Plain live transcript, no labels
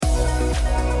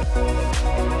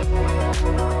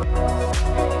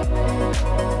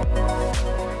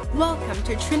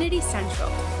Trinity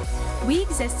Central. We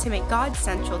exist to make God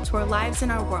central to our lives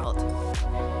and our world.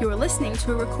 You are listening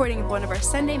to a recording of one of our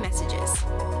Sunday messages.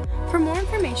 For more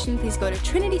information, please go to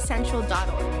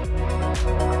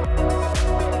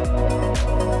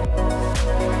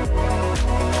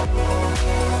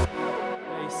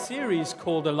trinitycentral.org. Series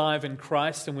called Alive in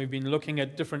Christ, and we've been looking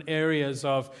at different areas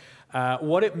of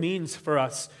what it means for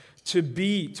us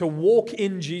to walk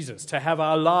in Jesus, to have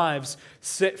our lives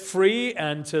set free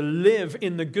and to live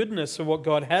in the goodness of what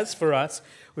God has for us.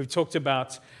 We've talked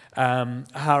about how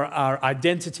our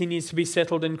identity needs to be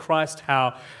settled in Christ,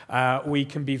 how we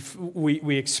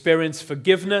experience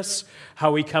forgiveness,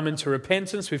 how we come into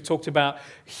repentance. We've talked about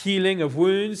healing of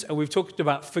wounds, and we've talked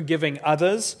about forgiving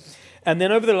others. And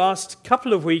then over the last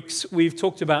couple of weeks, we've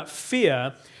talked about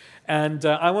fear, and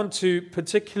I want to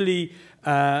particularly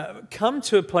come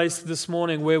to a place this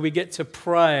morning where we get to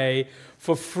pray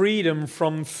for freedom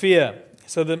from fear.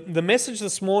 So the message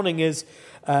this morning is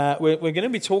we're going to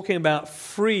be talking about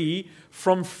free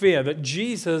from fear, that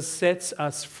Jesus sets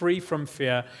us free from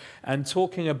fear, and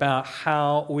talking about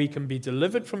how we can be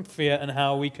delivered from fear and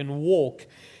how we can walk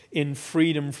in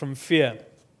freedom from fear.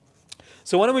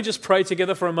 So why don't we just pray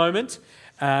together for a moment,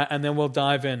 and then we'll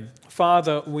dive in.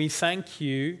 Father, we thank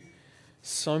you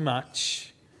so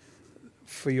much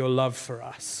for your love for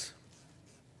us.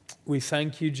 We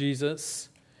thank you, Jesus,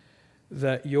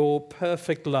 that your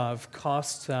perfect love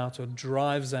casts out or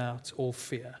drives out all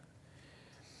fear.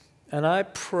 And I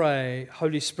pray,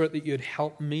 Holy Spirit, that you'd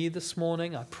help me this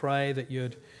morning. I pray that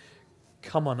you'd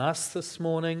come on us this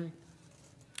morning.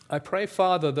 I pray,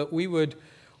 Father, that we would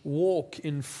walk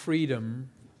in freedom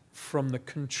from the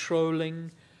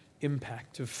controlling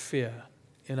impact of fear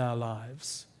in our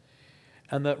lives.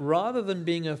 And that rather than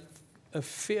being a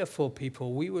fearful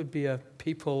people, we would be a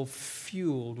people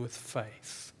fueled with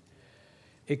faith,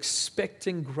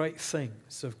 expecting great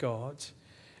things of God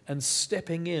and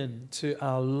stepping into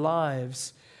our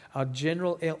lives, our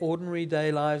general ordinary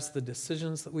day lives, the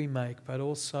decisions that we make, but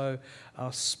also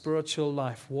our spiritual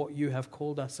life, what you have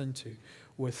called us into,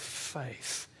 with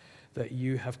faith that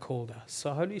you have called us.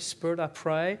 So Holy Spirit, I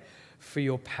pray for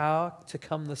your power to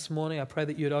come this morning. I pray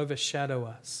that you'd overshadow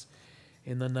us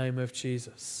in the name of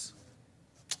Jesus.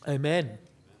 Amen.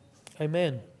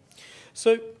 Amen.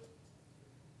 So,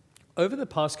 over the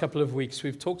past couple of weeks,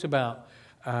 we've talked about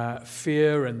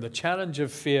fear and the challenge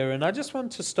of fear, and I just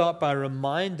want to start by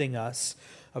reminding us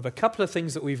of a couple of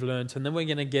things that we've learned, and then we're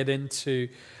going to get into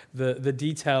the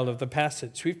detail of the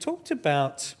passage. We've talked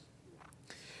about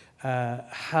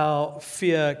how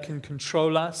fear can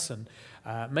control us and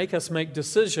make us make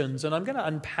decisions, and I'm going to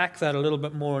unpack that a little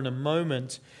bit more in a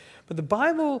moment. But the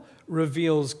Bible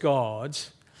reveals God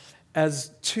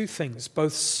as two things,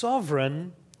 both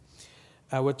sovereign,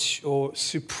 or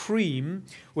supreme,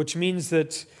 which means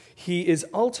that he is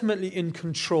ultimately in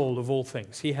control of all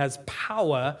things. He has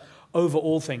power over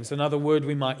all things. Another word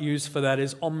we might use for that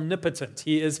is omnipotent.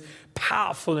 He is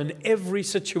powerful in every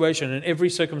situation, in every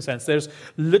circumstance. There's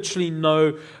literally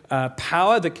no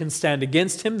power that can stand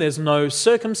against him. There's no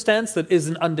circumstance that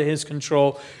isn't under his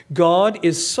control. God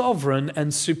is sovereign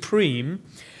and supreme.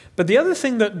 But the other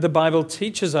thing that the Bible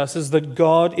teaches us is that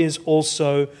God is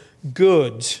also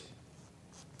good.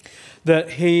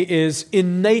 That he is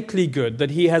innately good.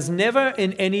 That he has never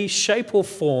in any shape or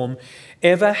form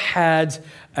ever had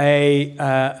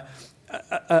a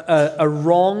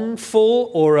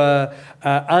wrongful or a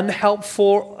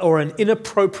unhelpful or an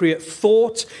inappropriate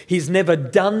thought. He's never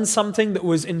done something that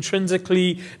was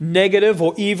intrinsically negative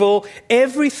or evil.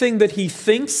 Everything that he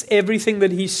thinks, everything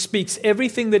that he speaks,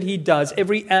 everything that he does,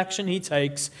 every action he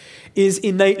takes is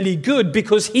innately good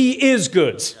because he is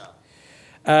good.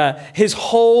 His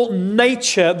whole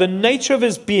nature, the nature of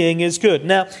his being is good.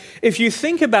 Now, if you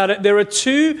think about it, there are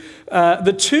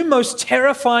the two most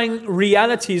terrifying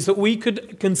realities that we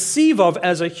could conceive of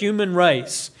as a human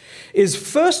race is,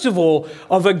 first of all,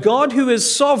 of a God who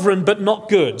is sovereign but not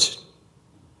good.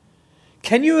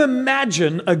 Can you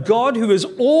imagine a God who is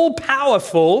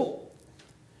all-powerful,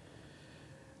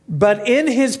 but in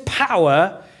his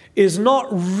power is not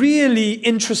really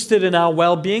interested in our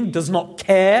well-being, does not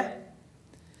care?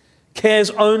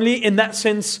 Cares only in that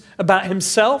sense about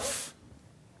himself?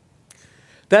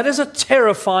 That is a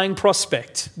terrifying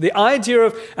prospect. The idea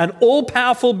of an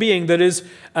all-powerful being that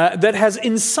has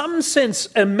in some sense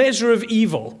a measure of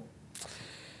evil.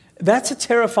 That's a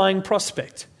terrifying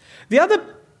prospect. The other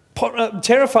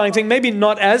terrifying thing, maybe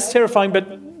not as terrifying,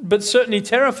 but certainly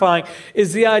terrifying,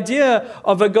 is the idea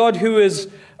of a God who is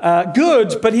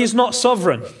good, but he's not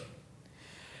sovereign.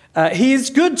 He is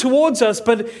good towards us,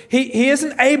 but he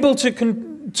isn't able to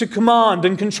command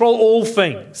and control all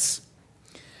things.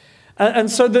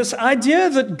 And so this idea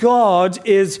that God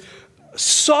is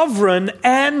sovereign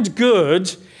and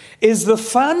good is the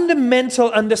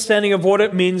fundamental understanding of what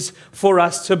it means for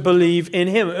us to believe in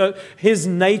Him. His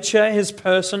nature, His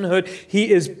personhood.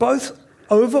 He is both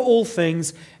over all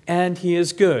things and He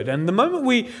is good. And the moment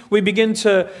we begin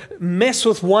to mess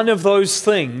with one of those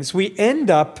things, we end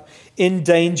up in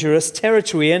dangerous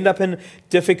territory, we end up in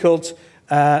difficult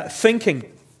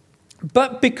thinking.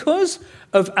 But because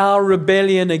of our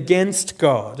rebellion against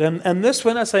God, and this,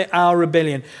 when I say our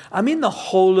rebellion, I mean the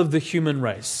whole of the human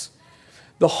race.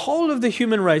 The whole of the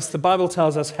human race, the Bible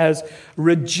tells us, has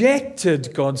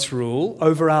rejected God's rule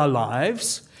over our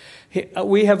lives.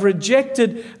 We have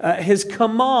rejected His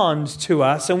command to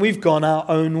us, and we've gone our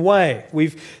own way.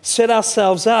 We've set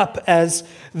ourselves up as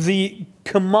the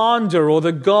commander or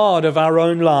the God of our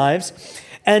own lives.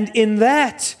 And in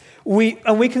that, we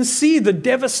can see the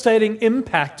devastating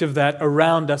impact of that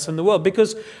around us in the world,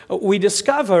 because we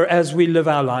discover as we live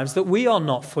our lives that we are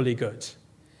not fully good.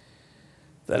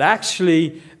 That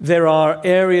actually there are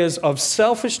areas of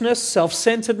selfishness,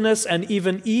 self-centeredness, and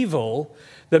even evil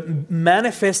that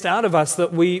manifest out of us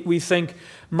that we think,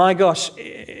 my gosh,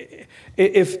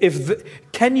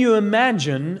 can you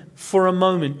imagine for a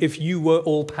moment if you were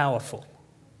all powerful?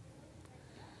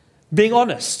 Being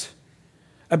honest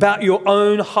about your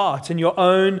own heart and your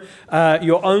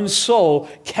own soul,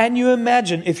 can you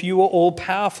imagine if you were all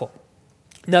powerful?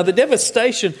 Now, the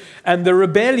devastation and the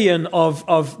rebellion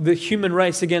of the human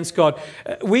race against God,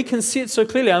 we can see it so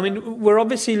clearly. I mean, we're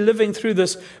obviously living through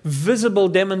this visible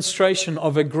demonstration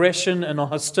of aggression and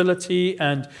hostility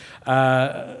and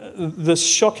this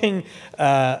shocking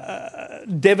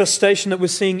devastation that we're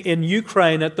seeing in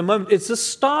Ukraine at the moment. It's a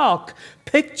stark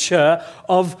picture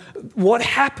of what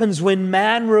happens when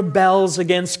man rebels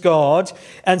against God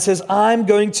and says, I'm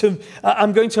going to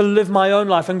live my own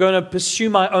life. I'm going to pursue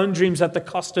my own dreams at the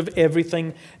cost of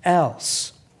everything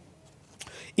else.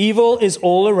 Evil is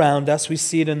all around us. We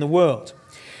see it in the world.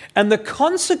 And the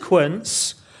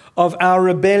consequence of our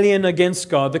rebellion against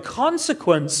God, the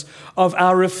consequence of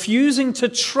our refusing to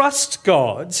trust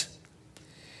God,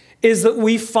 is that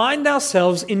we find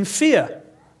ourselves in fear.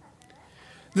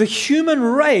 The human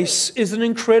race is an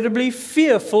incredibly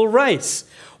fearful race.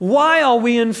 Why are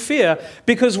we in fear?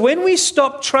 Because when we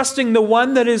stop trusting the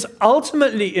one that is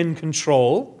ultimately in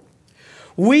control,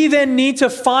 we then need to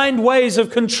find ways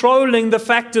of controlling the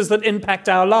factors that impact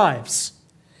our lives.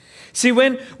 See,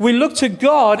 when we look to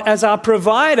God as our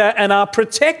provider and our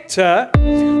protector,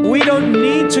 we don't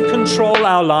need to control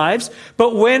our lives.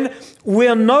 But when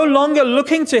we're no longer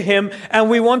looking to Him and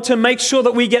we want to make sure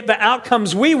that we get the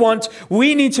outcomes we want,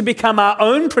 we need to become our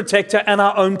own protector and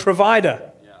our own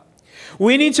provider. Yeah.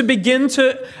 We need to begin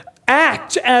to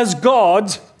act as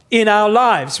God in our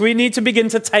lives. We need to begin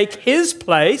to take His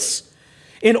place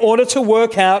in order to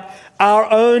work out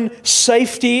our own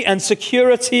safety and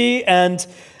security. And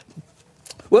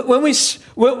when we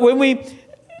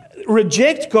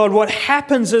reject God, what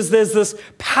happens is there's this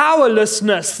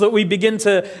powerlessness that we begin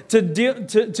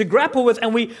to grapple with,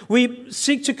 and we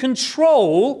seek to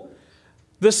control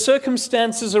the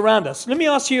circumstances around us. Let me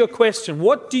ask you a question.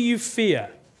 What do you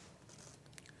fear?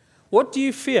 What do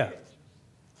you fear?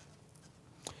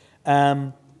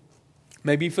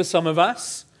 Maybe for some of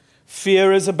us,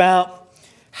 fear is about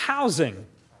housing.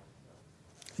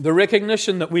 The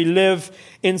recognition that we live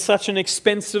in such an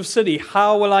expensive city.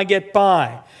 How will I get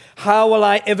by? How will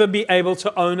I ever be able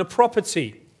to own a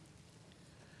property?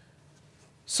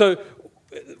 So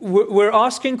we're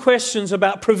asking questions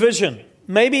about provision.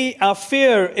 Maybe our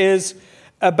fear is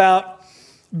about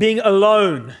being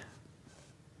alone.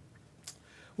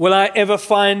 Will I ever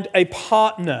find a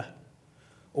partner?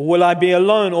 Or will I be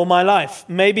alone all my life?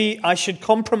 Maybe I should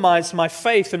compromise my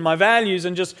faith and my values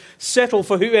and just settle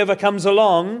for whoever comes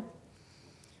along,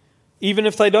 even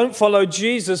if they don't follow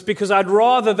Jesus, because I'd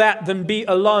rather that than be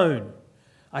alone.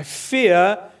 I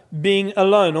fear being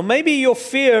alone. Or maybe your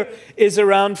fear is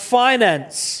around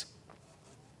finance.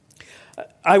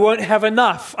 I won't have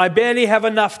enough. I barely have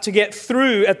enough to get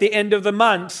through at the end of the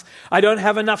month. I don't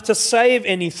have enough to save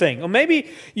anything. Or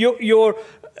maybe your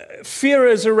fear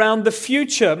is around the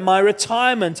future, my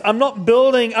retirement. I'm not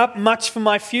building up much for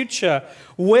my future.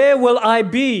 Where will I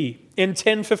be in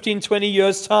 10, 15, 20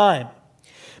 years' time?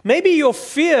 Maybe your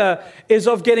fear is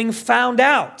of getting found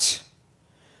out,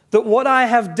 that what I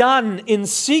have done in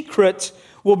secret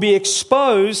will be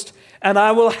exposed and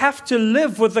I will have to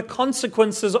live with the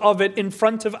consequences of it in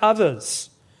front of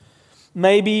others.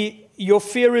 Maybe your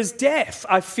fear is death.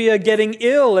 I fear getting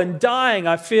ill and dying.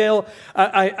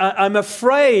 I'm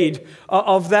afraid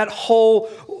of that whole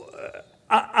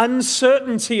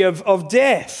uncertainty of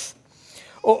death.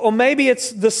 Or maybe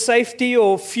it's the safety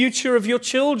or future of your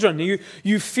children.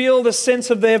 You feel the sense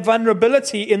of their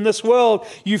vulnerability in this world.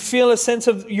 You feel a sense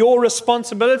of your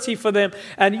responsibility for them.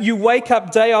 And you wake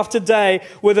up day after day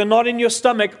with a knot in your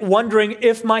stomach wondering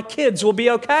if my kids will be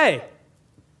okay.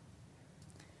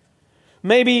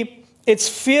 Maybe it's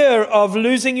fear of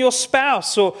losing your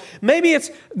spouse. Or maybe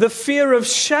it's the fear of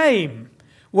shame.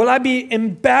 Will I be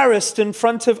embarrassed in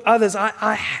front of others?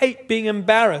 I hate being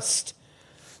embarrassed.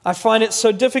 I find it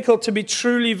so difficult to be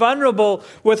truly vulnerable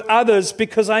with others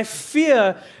because I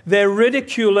fear their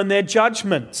ridicule and their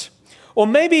judgment. Or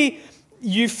maybe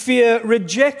you fear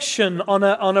rejection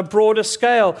on a broader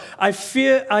scale. I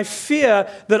fear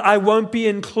that I won't be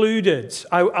included.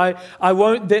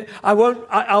 I'll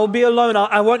be alone.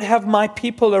 I won't have my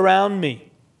people around me.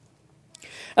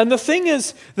 And the thing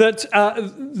is that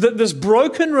this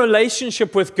broken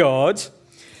relationship with God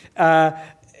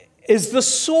is the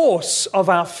source of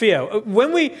our fear.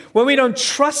 When we don't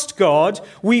trust God,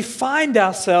 we find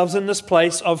ourselves in this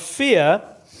place of fear,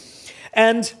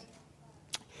 and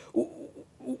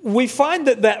we find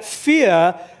that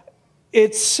fear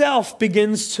itself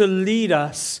begins to lead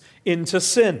us into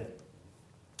sin.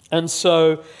 And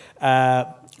so,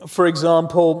 for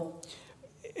example,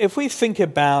 if we think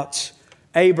about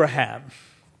Abraham.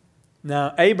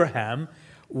 Now, Abraham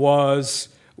was,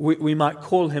 we might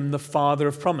call him the father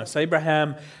of promise.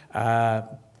 Abraham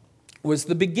was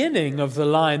the beginning of the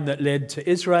line that led to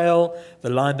Israel, the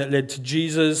line that led to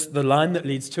Jesus, the line that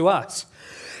leads to us.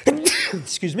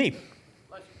 Excuse me.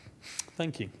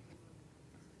 Thank you.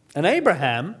 And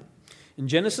Abraham, in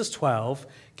Genesis 12,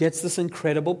 gets this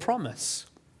incredible promise.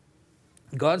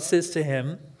 God says to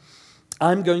him,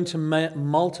 I'm going to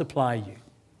multiply you.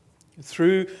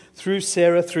 Through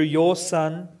Sarah, through your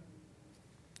son,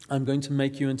 I'm going to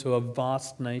make you into a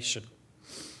vast nation.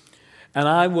 And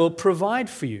I will provide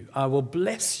for you. I will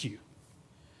bless you.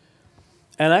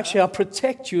 And actually, I'll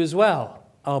protect you as well.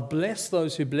 I'll bless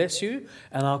those who bless you,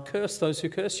 and I'll curse those who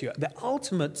curse you. The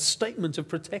ultimate statement of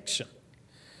protection.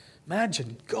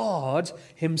 Imagine God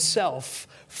himself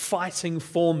fighting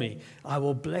for me. I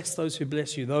will bless those who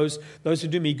bless you. Those who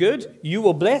do me good, you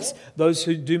will bless. Those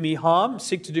who do me harm,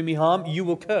 seek to do me harm, you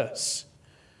will curse.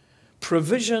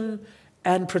 Provision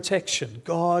and protection.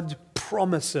 God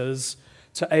promises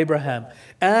to Abraham.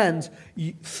 And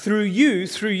through you,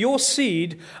 through your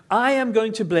seed, I am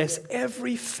going to bless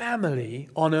every family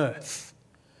on earth.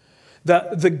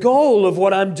 The goal of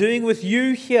what I'm doing with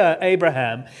you here,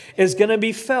 Abraham, is going to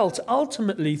be felt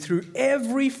ultimately through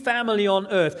every family on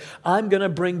earth. I'm going to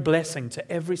bring blessing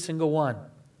to every single one.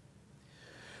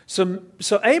 So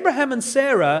Abraham and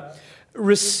Sarah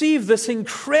receive this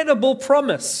incredible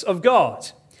promise of God.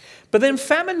 But then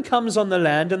famine comes on the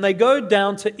land and they go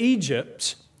down to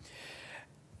Egypt.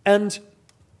 And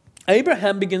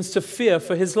Abraham begins to fear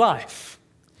for his life.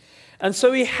 And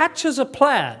so he hatches a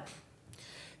plan.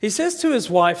 He says to his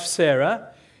wife,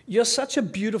 Sarah, you're such a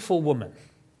beautiful woman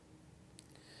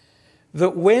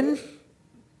that when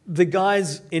the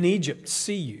guys in Egypt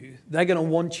see you, they're going to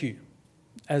want you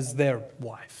as their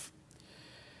wife.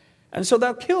 And so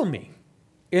they'll kill me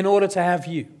in order to have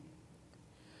you.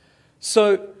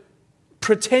 So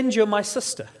pretend you're my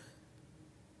sister.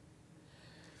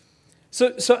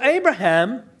 So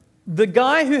Abraham, the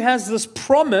guy who has this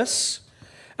promise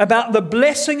about the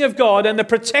blessing of God and the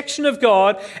protection of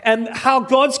God and how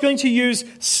God's going to use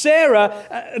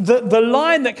Sarah, the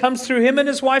line that comes through him and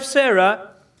his wife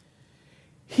Sarah,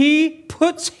 he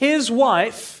puts his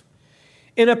wife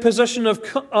in a position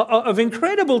of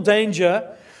incredible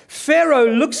danger. Pharaoh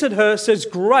looks at her, says,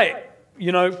 great,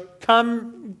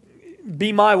 come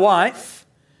be my wife.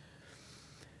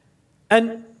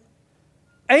 And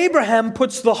Abraham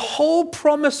puts the whole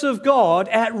promise of God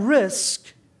at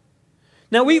risk.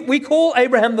 Now, we call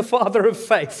Abraham the father of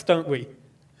faith, don't we?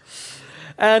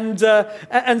 And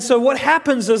so what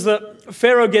happens is that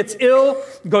Pharaoh gets ill.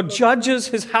 God judges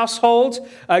his household.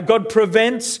 God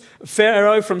prevents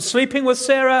Pharaoh from sleeping with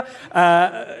Sarah.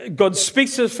 God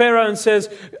speaks to Pharaoh and says,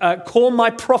 call my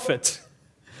prophet.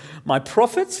 My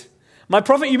prophet? My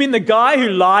prophet, you mean the guy who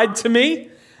lied to me?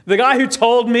 The guy who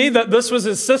told me that this was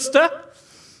his sister?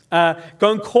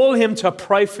 Go and call him to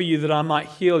pray for you that I might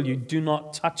heal you. Do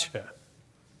not touch her.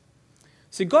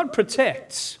 See, God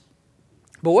protects.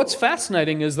 But what's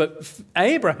fascinating is that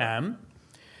Abraham,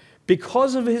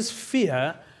 because of his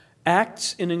fear,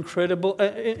 acts in incredible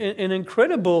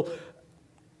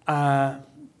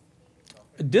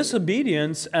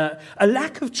disobedience, a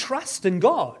lack of trust in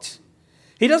God.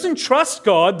 He doesn't trust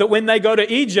God that when they go to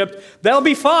Egypt, they'll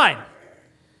be fine.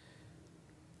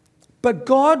 But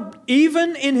God,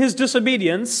 even in his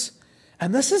disobedience,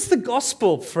 And this is the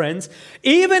gospel, friends.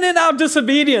 Even in our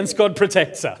disobedience, God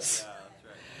protects us.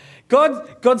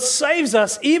 God saves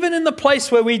us even in the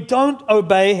place where we don't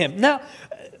obey Him. Now,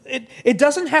 it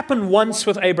doesn't happen once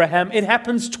with Abraham. It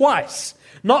happens twice.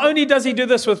 Not only does He do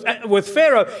this with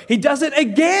Pharaoh, He does it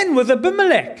again with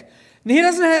Abimelech. And he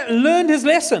doesn't learn his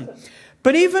lesson.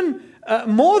 But even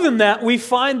more than that, we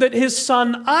find that his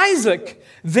son Isaac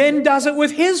then does it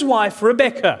with his wife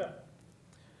Rebekah.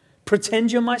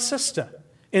 Pretend you're my sister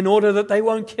in order that they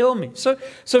won't kill me. So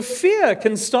fear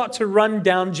can start to run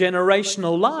down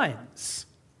generational lines.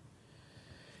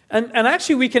 And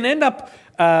actually we can end up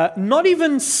not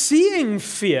even seeing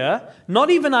fear, not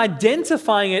even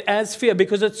identifying it as fear,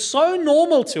 because it's so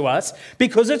normal to us,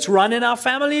 because it's run in our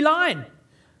family line.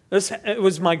 It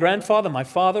was my grandfather, my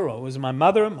father, or it was my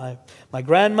mother, my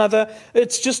grandmother.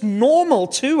 It's just normal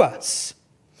to us.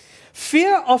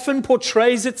 Fear often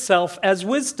portrays itself as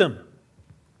wisdom.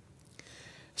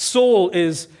 Saul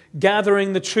is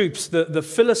gathering the troops. The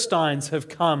Philistines have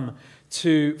come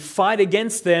to fight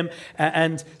against them,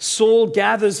 and Saul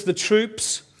gathers the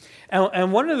troops.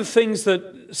 And one of the things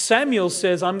that Samuel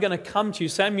says, I'm going to come to you.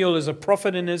 Samuel is a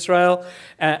prophet in Israel,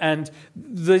 and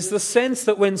there's the sense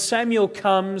that when Samuel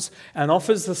comes and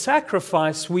offers the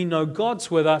sacrifice, we know God's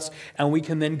with us, and we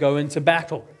can then go into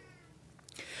battle.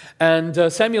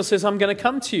 And Samuel says, I'm going to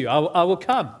come to you. I will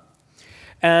come.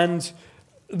 And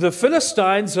the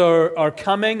Philistines are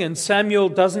coming, and Samuel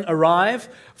doesn't arrive.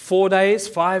 4 days,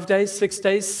 5 days, 6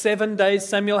 days, 7 days,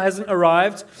 Samuel hasn't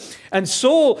arrived. And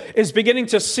Saul is beginning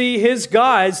to see his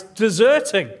guys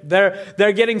deserting.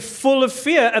 They're getting full of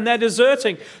fear and they're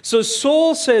deserting. So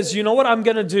Saul says, you know what I'm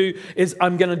going to do is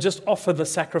I'm going to just offer the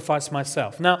sacrifice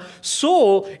myself. Now,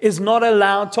 Saul is not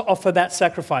allowed to offer that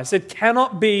sacrifice. It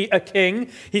cannot be a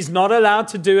king. He's not allowed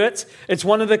to do it. It's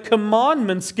one of the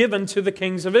commandments given to the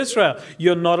kings of Israel.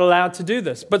 You're not allowed to do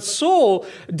this. But Saul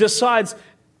decides,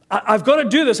 I've got to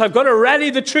do this. I've got to rally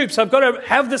the troops. I've got to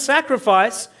have the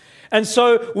sacrifice. And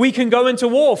so we can go into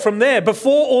war from there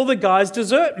before all the guys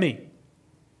desert me.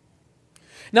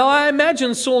 Now, I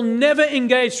imagine Saul never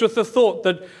engaged with the thought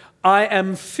that I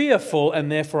am fearful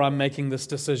and therefore I'm making this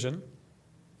decision.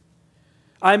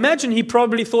 I imagine he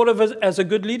probably thought of it as a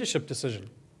good leadership decision.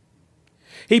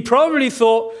 He probably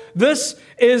thought this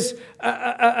is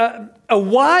a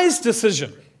wise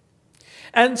decision.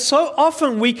 And so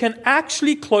often we can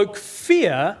actually cloak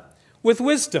fear with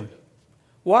wisdom.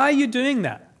 Why are you doing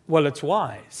that? Well, it's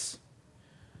wise.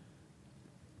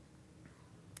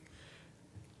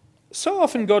 So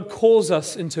often God calls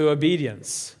us into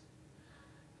obedience.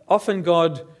 Often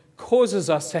God causes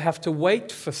us to have to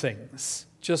wait for things,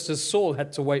 just as Saul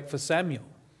had to wait for Samuel.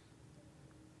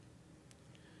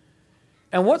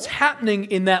 And what's happening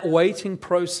in that waiting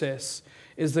process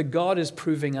is that God is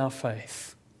proving our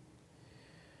faith.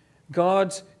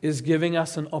 God is giving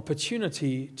us an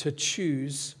opportunity to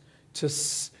choose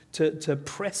to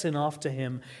press in after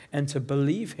Him and to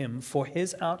believe Him for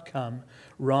His outcome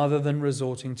rather than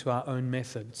resorting to our own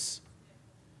methods.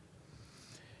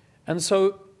 And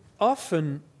so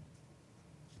often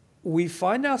we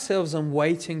find ourselves in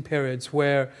waiting periods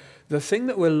where the thing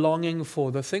that we're longing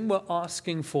for, the thing we're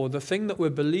asking for, the thing that we're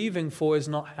believing for is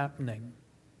not happening.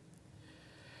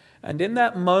 And in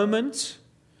that moment,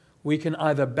 we can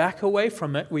either back away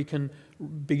from it, we can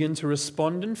begin to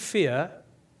respond in fear,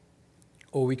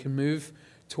 or we can move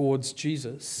towards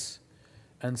Jesus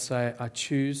and say, I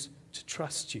choose to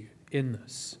trust you in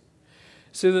this.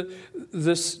 So that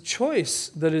this choice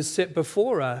that is set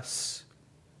before us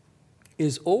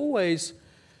is always,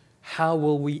 how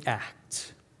will we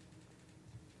act?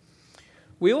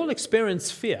 We all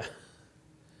experience fear.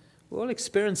 We all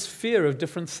experience fear of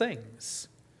different things.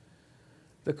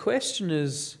 The question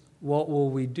is, what will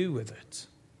we do with it?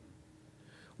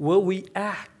 Will we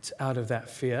act out of that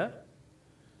fear?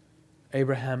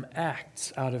 Abraham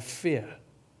acts out of fear.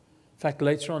 In fact,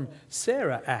 later on,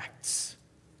 Sarah acts.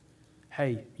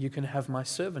 Hey, you can have my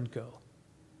servant girl.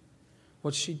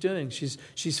 What's she doing?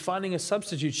 She's finding a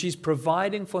substitute. She's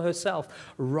providing for herself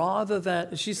rather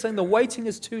than, she's saying the waiting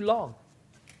is too long.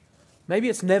 Maybe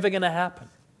it's never going to happen.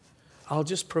 I'll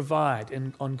just provide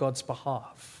on God's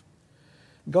behalf.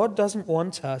 God doesn't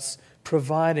want us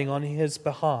providing on His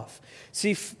behalf.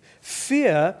 See,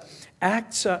 fear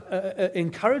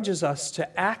encourages us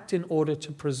to act in order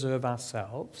to preserve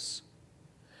ourselves.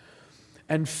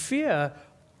 And fear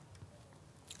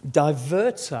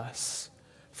diverts us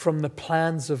from the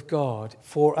plans of God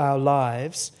for our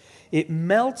lives. It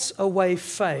melts away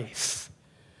faith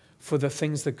for the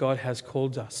things that God has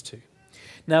called us to.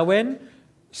 Now, when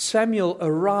Samuel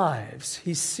arrives,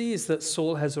 he sees that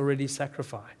Saul has already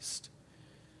sacrificed.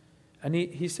 And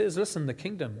he says, listen, the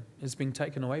kingdom is being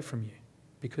taken away from you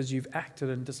because you've acted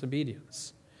in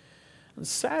disobedience. And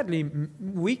sadly,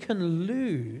 we can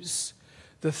lose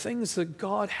the things that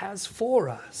God has for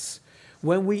us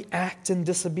when we act in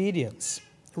disobedience.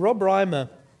 Rob Reimer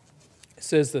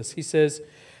says this. He says,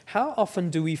 how often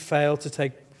do we fail to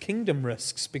take kingdom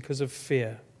risks because of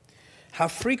fear? How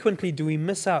frequently do we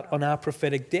miss out on our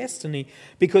prophetic destiny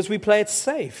because we play it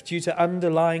safe due to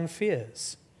underlying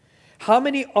fears? How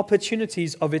many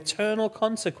opportunities of eternal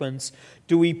consequence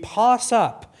do we pass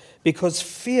up because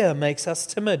fear makes us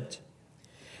timid?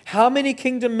 How many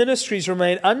kingdom ministries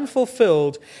remain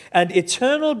unfulfilled and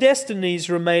eternal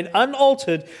destinies remain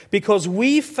unaltered because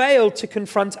we fail to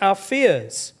confront our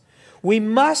fears? We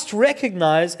must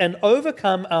recognize and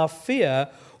overcome our fear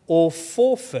or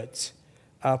forfeit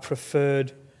our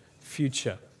preferred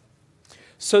future.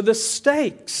 So the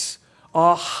stakes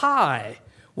are high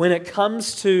when it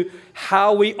comes to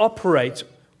how we operate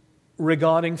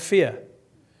regarding fear.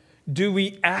 Do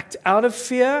we act out of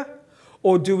fear,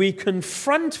 or do we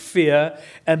confront fear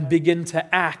and begin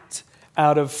to act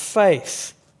out of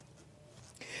faith?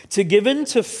 To give in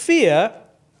to fear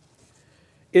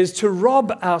is to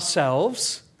rob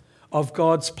ourselves of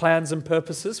God's plans and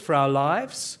purposes for our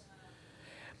lives.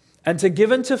 And to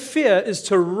give in to fear is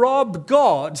to rob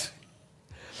God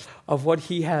of what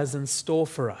He has in store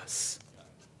for us.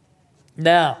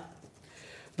 Now,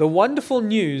 the wonderful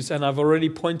news, and I've already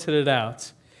pointed it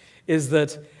out, is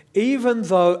that even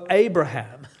though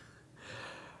Abraham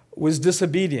was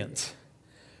disobedient,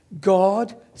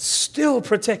 God still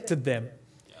protected them.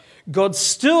 God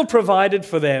still provided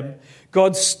for them.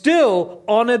 God still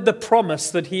honored the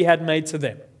promise that He had made to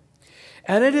them.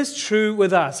 And it is true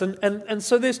with us. And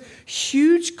so there's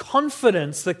huge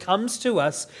confidence that comes to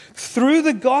us through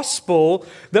the gospel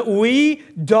that we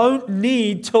don't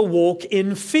need to walk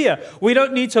in fear. We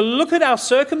don't need to look at our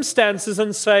circumstances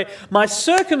and say, my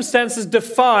circumstances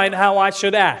define how I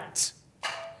should act.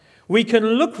 We can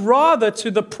look rather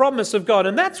to the promise of God.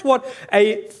 And that's what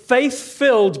a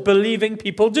faith-filled believing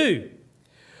people do.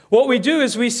 What we do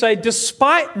is we say,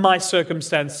 despite my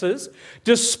circumstances,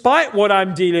 despite what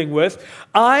I'm dealing with,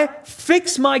 I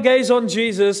fix my gaze on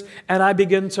Jesus and I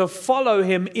begin to follow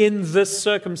Him in this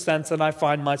circumstance that I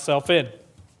find myself in.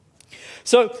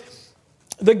 So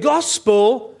the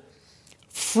gospel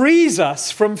frees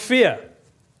us from fear.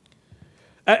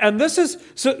 And this is,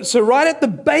 so right at the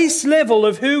base level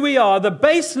of who we are, the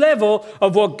base level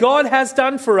of what God has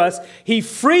done for us, He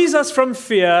frees us from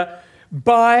fear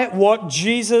by what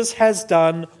Jesus has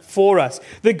done for us.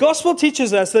 The gospel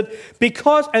teaches us that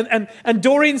because, and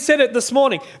Doreen said it this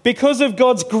morning, because of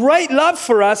God's great love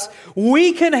for us,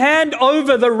 we can hand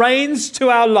over the reins to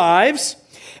our lives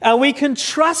and we can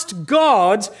trust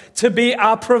God to be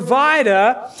our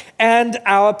provider and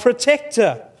our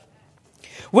protector.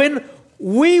 When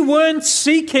we weren't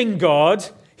seeking God,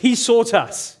 He sought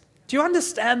us. Do you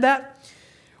understand that?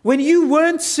 When you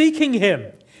weren't seeking Him,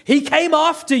 He came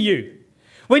after you.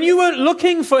 When you weren't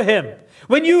looking for Him,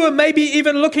 when you were maybe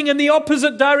even looking in the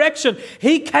opposite direction,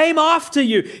 He came after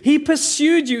you. He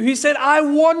pursued you. He said, I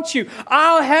want you.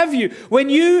 I'll have you. When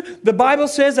you, the Bible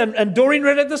says, and Doreen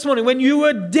read it this morning, when you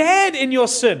were dead in your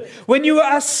sin, when you were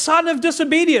a son of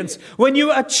disobedience, when you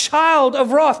were a child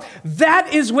of wrath,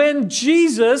 that is when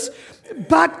Jesus,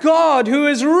 but God, who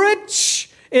is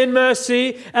rich in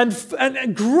mercy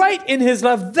and great in His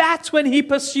love, that's when He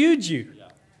pursued you.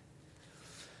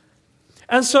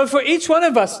 And so for each one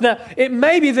of us, now, it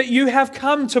may be that you have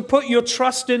come to put your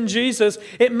trust in Jesus.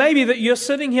 It may be that you're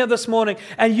sitting here this morning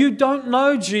and you don't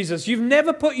know Jesus. You've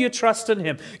never put your trust in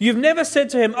Him. You've never said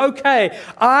to Him, okay,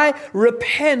 I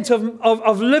repent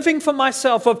of living for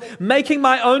myself, of making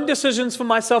my own decisions for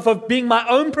myself, of being my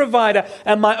own provider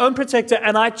and my own protector,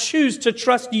 and I choose to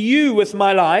trust You with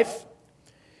my life.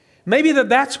 Maybe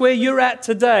that's where you're at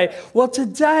today. Well,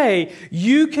 today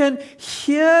you can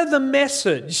hear the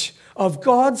message of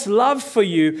God's love for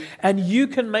you, and you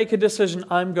can make a decision.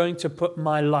 I'm going to put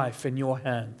my life in Your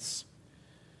hands.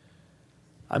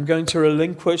 I'm going to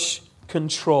relinquish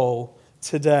control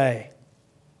today.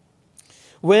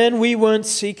 When we weren't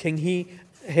seeking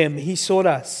Him, He sought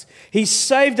us. He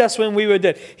saved us when we were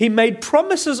dead. He made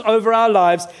promises over our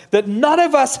lives that none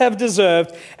of us have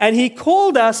deserved, and He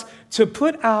called us to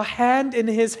put our hand in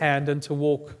His hand and to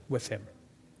walk with Him.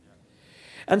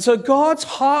 And so God's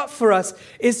heart for us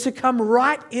is to come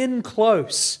right in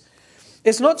close.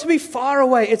 It's not to be far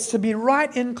away. It's to be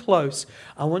right in close.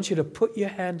 I want you to put your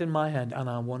hand in my hand and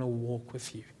I want to walk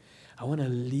with you. I want to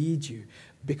lead you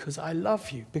because I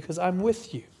love you, because I'm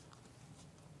with you.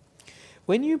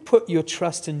 When you put your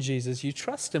trust in Jesus, you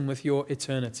trust Him with your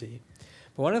eternity.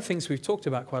 But one of the things we've talked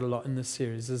about quite a lot in this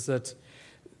series is that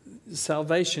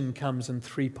salvation comes in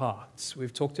three parts.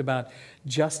 We've talked about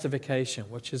justification,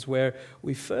 which is where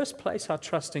we first place our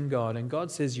trust in God, and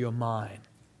God says, "You're mine."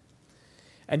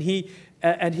 And He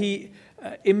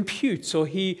imputes, or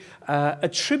He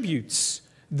attributes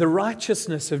the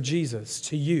righteousness of Jesus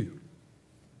to you.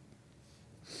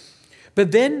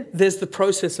 But then there's the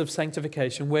process of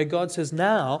sanctification where God says,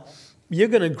 now you're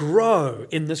going to grow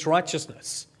in this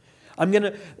righteousness. I'm going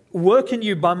to work in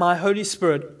you by my Holy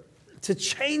Spirit to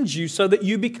change you so that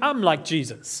you become like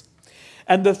Jesus.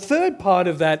 And the third part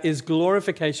of that is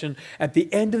glorification at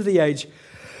the end of the age.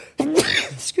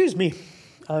 Excuse me,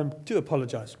 I do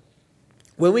apologize.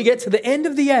 When we get to the end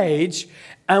of the age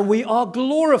and we are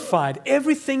glorified,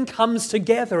 everything comes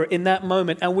together in that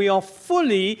moment and we are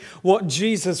fully what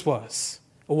Jesus was,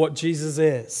 or what Jesus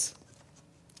is,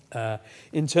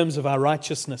 in terms of our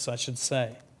righteousness, I should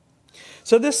say.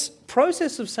 So this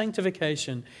process of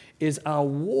sanctification is our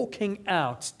walking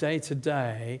out day to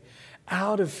day,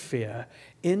 out of fear,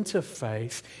 into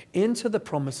faith, into the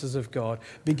promises of God,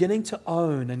 beginning to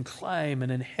own and claim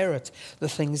and inherit the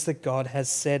things that God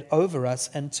has said over us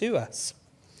and to us.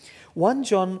 1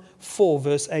 John 4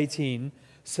 verse 18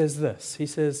 says this. He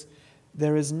says,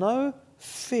 "There is no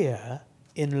fear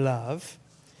in love,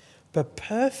 but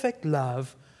perfect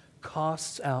love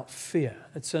casts out fear."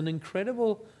 It's an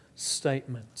incredible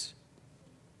statement.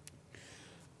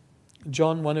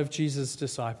 John, one of Jesus'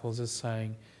 disciples, is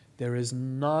saying, there is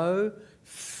no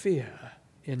fear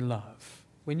in love.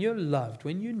 When you're loved,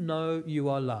 when you know you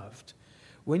are loved,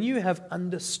 when you have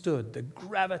understood the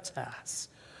gravitas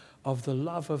of the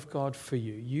love of God for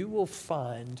you, you will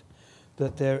find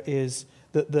that there is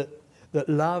that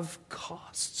love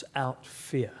casts out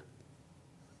fear.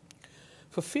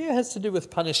 For fear has to do with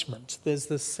punishment. There's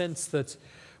this sense that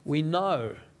we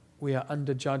know we are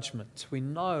under judgment. We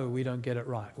know we don't get it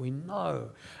right. We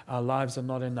know our lives are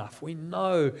not enough. We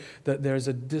know that there is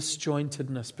a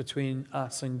disjointedness between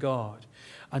us and God.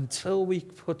 Until we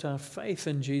put our faith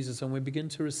in Jesus and we begin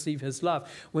to receive His love,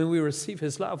 when we receive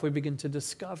His love, we begin to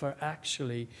discover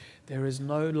actually there is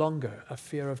no longer a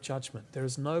fear of judgment. There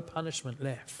is no punishment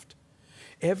left.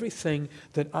 Everything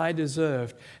that I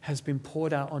deserved has been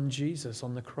poured out on Jesus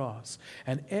on the cross.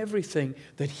 And everything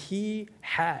that He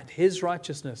had, His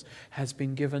righteousness, has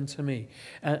been given to me.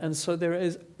 And so there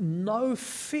is no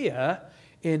fear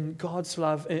in God's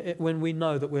love when we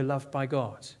know that we're loved by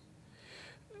God.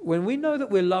 When we know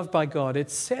that we're loved by God, it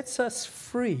sets us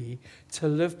free to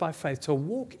live by faith, to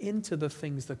walk into the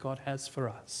things that God has for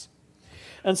us.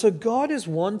 And so God is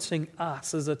wanting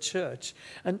us as a church,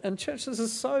 and church, this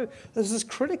is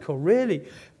critical, really,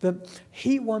 that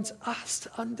He wants us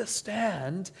to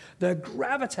understand the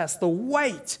gravitas, the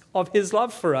weight of His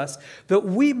love for us, that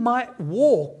we might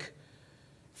walk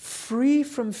free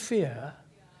from fear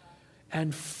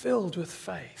and filled with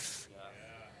faith.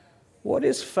 What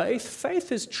is faith?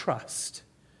 Faith is trust.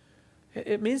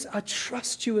 It means I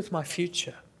trust you with my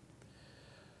future.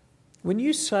 When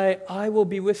you say, I will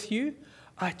be with you,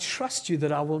 I trust you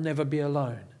that I will never be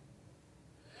alone.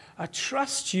 I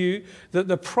trust you that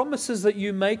the promises that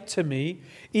you make to me,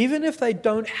 even if they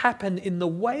don't happen in the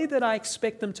way that I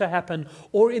expect them to happen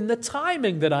or in the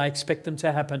timing that I expect them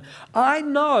to happen, I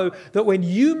know that when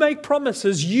you make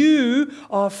promises, you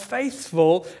are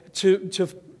faithful to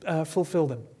fulfill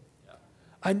them.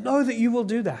 I know that you will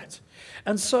do that.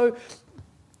 And so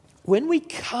when we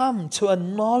come to a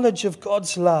knowledge of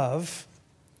God's love,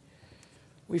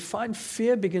 we find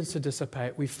fear begins to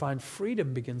dissipate, we find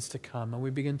freedom begins to come, and we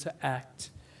begin to act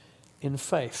in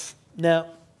faith. Now,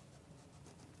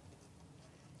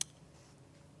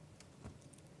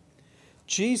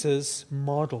 Jesus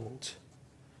modeled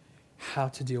how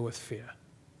to deal with fear.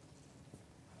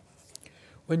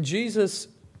 When Jesus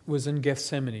was in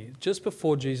Gethsemane, just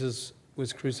before Jesus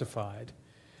was crucified,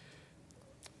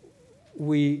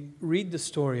 we read the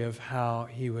story of how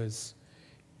He was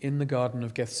in the Garden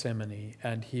of Gethsemane,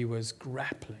 and He was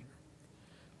grappling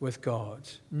with God,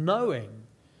 knowing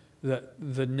that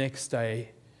the next day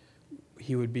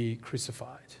He would be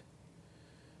crucified,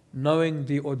 knowing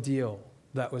the ordeal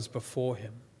that was before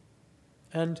Him.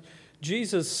 And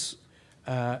Jesus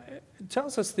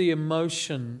tells us the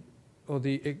emotion or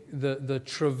the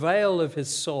travail of His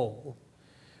soul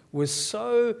was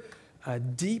so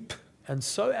deep and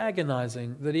so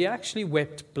agonizing that He actually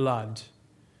wept blood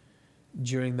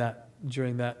during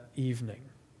that evening.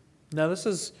 Now, this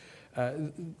is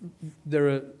there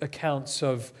are accounts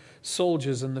of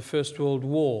soldiers in the First World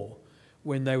War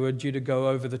when they were due to go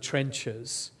over the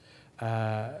trenches,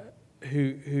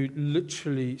 who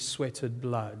literally sweated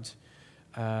blood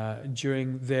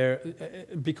because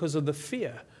of the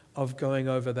fear of going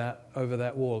over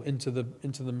that wall into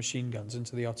the machine guns,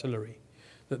 into the artillery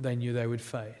that they knew they would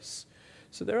face.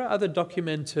 So there are other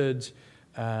documented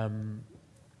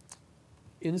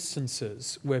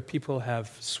instances where people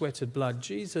have sweated blood.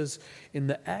 Jesus, in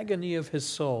the agony of his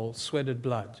soul, sweated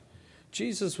blood.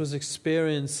 Jesus was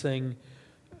experiencing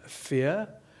fear,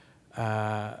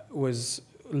 was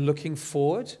looking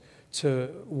forward to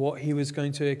what he was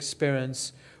going to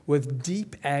experience with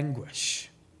deep anguish.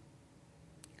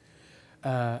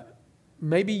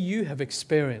 Maybe you have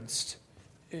experienced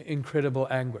incredible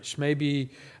anguish. Maybe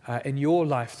in your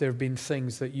life there have been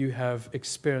things that you have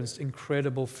experienced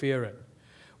incredible fear in.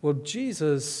 Well,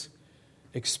 Jesus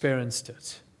experienced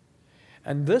it.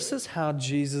 And this is how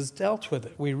Jesus dealt with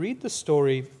it. We read the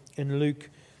story in Luke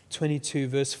 22,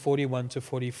 verse 41 to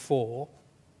 44.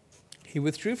 He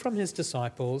withdrew from his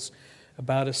disciples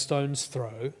about a stone's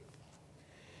throw,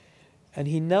 and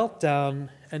he knelt down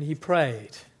and he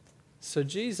prayed. So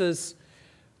Jesus,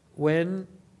 when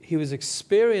he was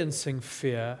experiencing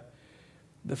fear,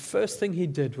 the first thing he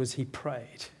did was he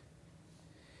prayed.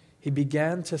 He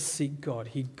began to seek God.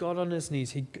 He got on his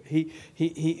knees.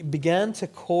 He began to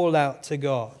call out to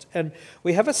God. And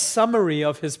we have a summary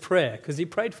of his prayer because he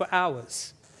prayed for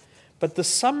hours. But the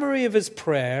summary of his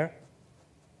prayer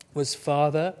was,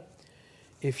 Father,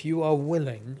 if you are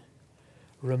willing,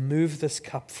 remove this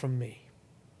cup from me.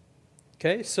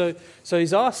 Okay, so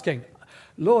he's asking,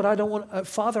 Lord,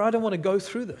 Father, I don't want to go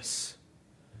through this.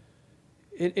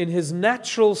 In his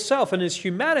natural self, in his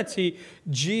humanity,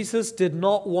 Jesus did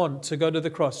not want to go to the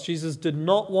cross. Jesus did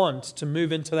not want to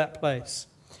move into that place.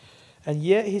 And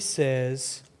yet he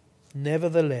says,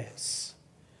 nevertheless,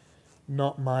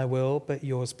 not my will, but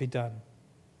yours be done.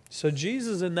 So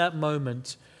Jesus in that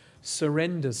moment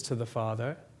surrenders to the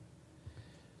Father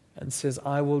and says,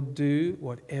 I will do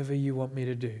whatever you want me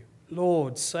to do.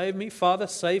 Lord, save me. Father,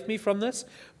 save me from this,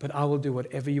 but I will do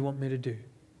whatever you want me to do.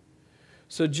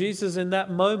 So Jesus in that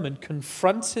moment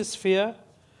confronts his fear,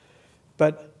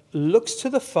 but looks to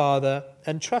the Father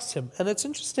and trusts him. And it's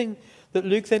interesting that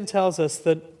Luke then tells us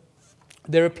that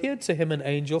there appeared to him an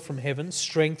angel from heaven,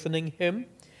 strengthening him.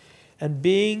 And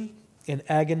being in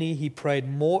agony, he prayed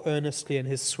more earnestly, and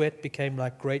his sweat became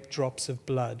like great drops of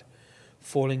blood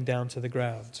falling down to the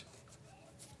ground.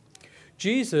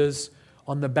 Jesus,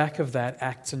 on the back of that,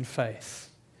 acts in faith.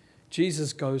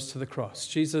 Jesus goes to the cross.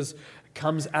 Jesus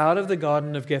comes out of the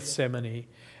Garden of Gethsemane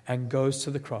and goes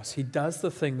to the cross. He does the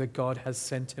thing that God has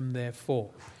sent him there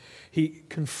for. He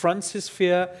confronts his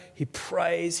fear, he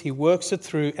prays, he works it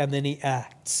through, and then he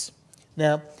acts.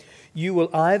 Now, you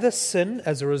will either sin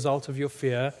as a result of your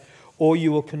fear, or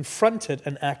you will confront it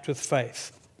and act with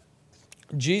faith.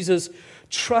 Jesus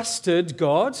trusted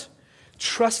God,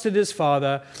 trusted his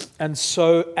Father, and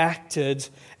so acted.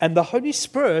 And the Holy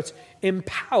Spirit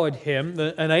empowered him.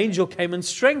 An angel came and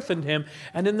strengthened him.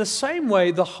 And in the same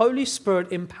way, the Holy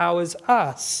Spirit empowers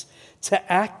us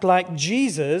to act like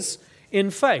Jesus in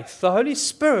faith. The Holy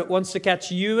Spirit wants to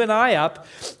catch you and I up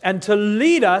and to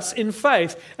lead us in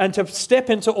faith and to step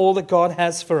into all that God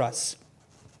has for us.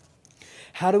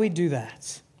 How do we do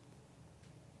that?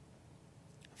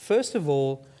 First of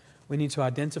all, we need to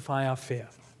identify our fear.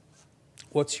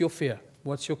 What's your fear?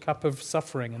 What's your cup of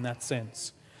suffering in that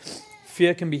sense?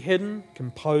 Fear can be hidden,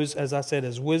 can pose, as I said,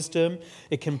 as wisdom.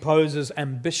 It can pose as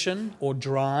ambition or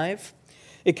drive.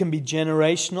 It can be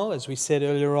generational, as we said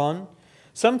earlier on.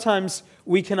 Sometimes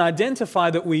we can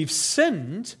identify that we've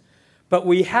sinned, but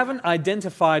we haven't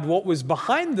identified what was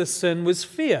behind the sin was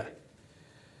fear.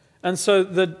 And so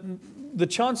the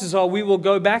chances are we will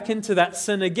go back into that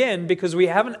sin again because we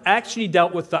haven't actually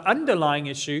dealt with the underlying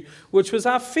issue, which was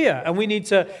our fear. And we need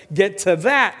to get to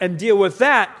that and deal with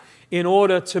that in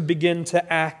order to begin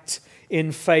to act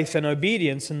in faith and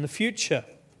obedience in the future.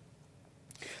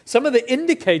 Some of the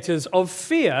indicators of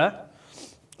fear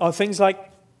are things like,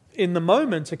 in the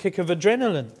moment, a kick of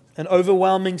adrenaline, an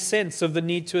overwhelming sense of the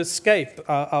need to escape,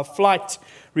 our flight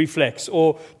reflex,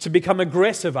 or to become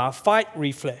aggressive, our fight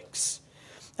reflex.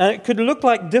 And it could look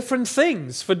like different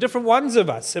things for different ones of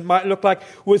us. It might look like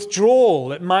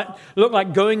withdrawal. It might look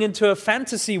like going into a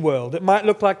fantasy world. It might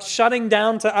look like shutting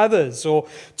down to others or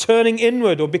turning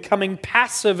inward or becoming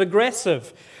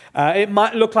passive-aggressive. It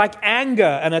might look like anger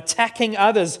and attacking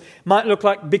others. It might look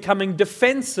like becoming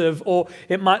defensive, or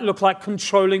it might look like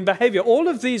controlling behavior. All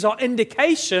of these are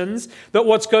indications that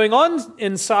what's going on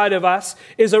inside of us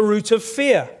is a root of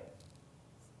fear.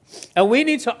 And we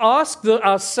need to ask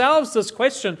ourselves this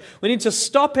question. We need to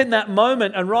stop in that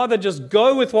moment and rather just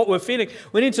go with what we're feeling.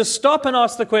 We need to stop and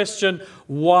ask the question,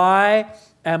 why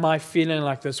am I feeling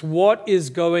like this? What is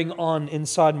going on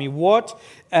inside me? What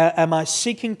am I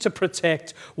seeking to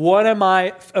protect? What am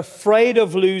I afraid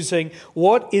of losing?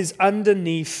 What is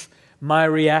underneath my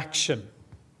reaction?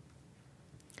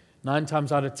 9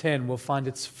 times out of 10, we'll find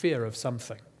it's fear of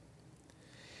something.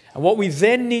 And what we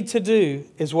then need to do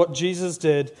is what Jesus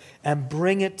did and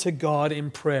bring it to God in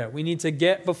prayer. We need to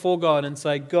get before God and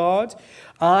say, God,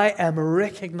 I am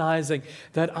recognizing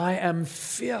that I am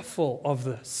fearful of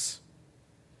this.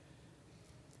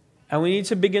 And we need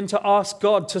to begin to ask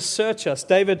God to search us.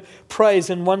 David prays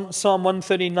in Psalm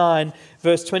 139,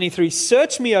 verse 23,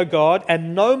 "Search me, O God,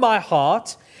 and know my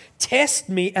heart. Test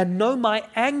me and know my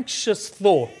anxious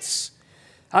thoughts."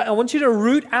 I want you to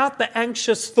root out the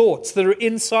anxious thoughts that are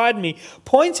inside me.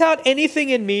 Point out anything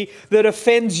in me that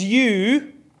offends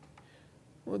you.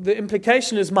 The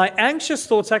implication is my anxious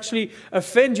thoughts actually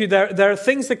offend you. There are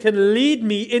things that can lead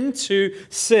me into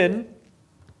sin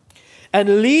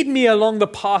and lead me along the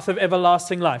path of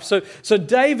everlasting life. So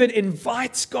David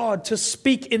invites God to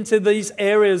speak into these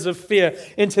areas of fear,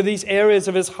 into these areas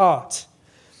of his heart.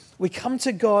 We come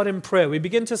to God in prayer. We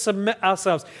begin to submit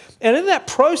ourselves. And in that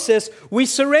process, we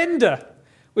surrender.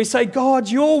 We say, God,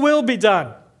 your will be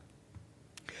done.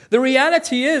 The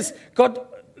reality is, God,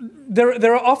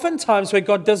 there are often times where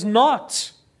God does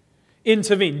not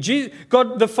intervene.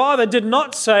 God the Father did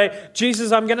not say,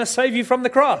 Jesus, I'm going to save you from the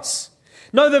cross.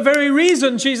 No, the very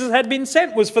reason Jesus had been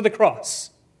sent was for the cross.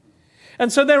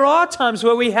 And so there are times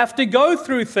where we have to go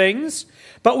through things,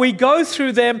 but we go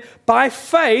through them by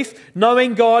faith,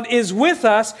 knowing God is with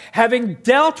us, having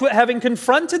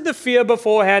confronted the fear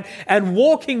beforehand, and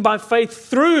walking by faith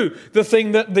through the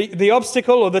thing, that the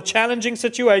obstacle or the challenging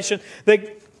situation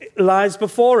that lies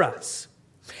before us.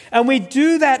 And we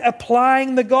do that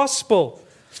applying the gospel.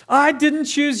 I didn't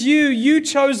choose you, you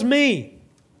chose me.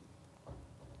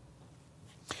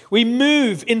 We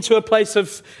move into a place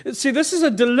of, see, this is a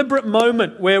deliberate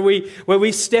moment where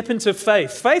we step into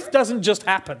faith. Faith doesn't just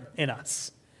happen in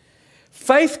us.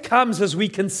 Faith comes as we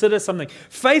consider something.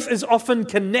 Faith is often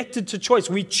connected to choice.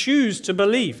 We choose to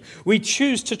believe. We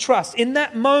choose to trust. In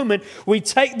that moment, we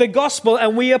take the gospel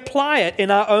and we apply it in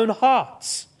our own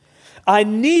hearts. I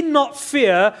need not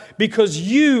fear because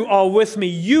you are with me.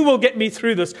 You will get me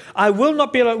through this. I will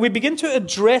not be alone. We begin to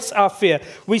address our fear.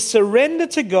 We surrender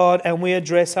to God and we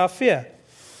address our fear.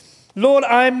 Lord,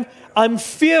 I'm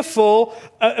fearful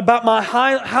about my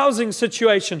housing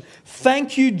situation.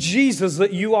 Thank you, Jesus,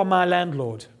 that you are my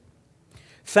landlord.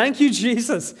 Thank you,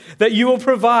 Jesus, that you will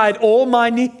provide all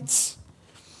my needs.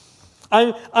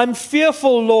 I'm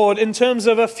fearful, Lord, in terms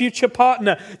of a future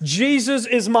partner. Jesus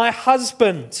is my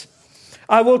husband.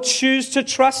 I will choose to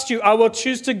trust you. I will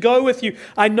choose to go with you.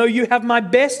 I know you have my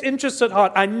best interests at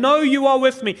heart. I know you are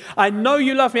with me. I know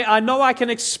you love me. I know I can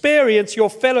experience your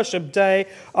fellowship day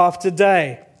after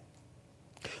day.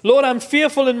 Lord, I'm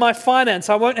fearful in my finance.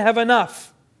 I won't have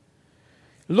enough.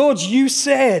 Lord, you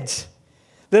said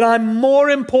that I'm more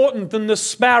important than the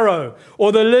sparrow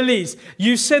or the lilies.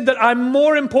 You said that I'm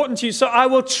more important to you, so I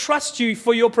will trust you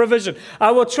for your provision.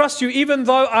 I will trust you even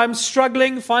though I'm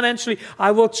struggling financially.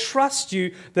 I will trust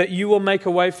you that you will make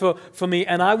a way for me,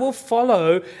 and I will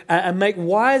follow and make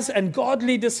wise and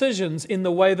godly decisions in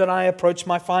the way that I approach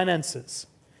my finances.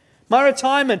 My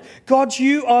retirement, God,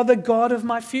 you are the God of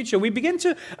my future. We begin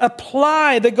to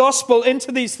apply the gospel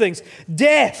into these things.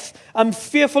 Death, I'm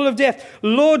fearful of death.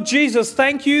 Lord Jesus,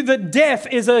 thank you that death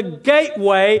is a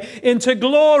gateway into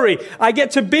glory. I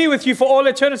get to be with you for all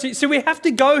eternity. So we have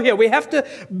to go here. We have to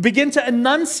begin to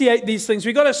enunciate these things.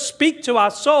 We've got to speak to our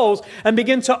souls and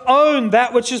begin to own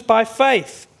that which is by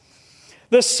faith.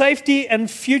 The safety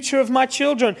and future of my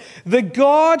children. The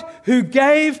God who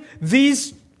gave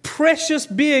these precious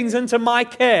beings into my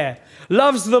care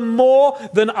loves them more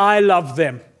than I love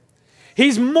them.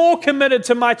 He's more committed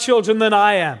to my children than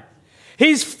I am.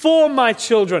 He's for my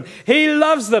children. He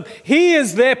loves them. He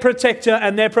is their protector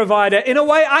and their provider in a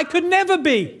way I could never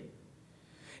be.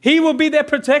 He will be their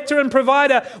protector and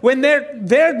provider when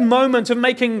their moment of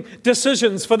making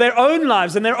decisions for their own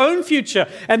lives and their own future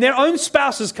and their own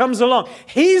spouses comes along.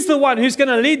 He's the one who's going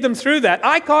to lead them through that.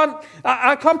 I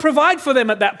can't provide for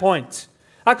them at that point.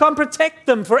 I can't protect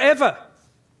them forever.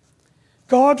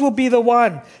 God will be the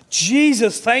one.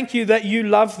 Jesus, thank you that you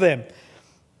love them.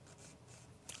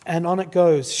 And on it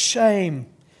goes. Shame.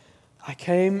 I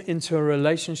came into a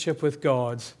relationship with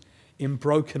God in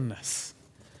brokenness.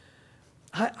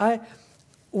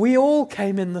 We all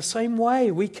came in the same way.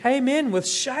 We came in with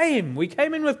shame. We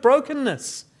came in with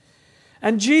brokenness.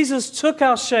 And Jesus took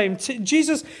our shame.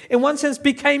 Jesus, in one sense,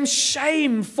 became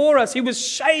shame for us. He was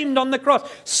shamed on the cross,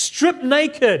 stripped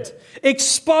naked,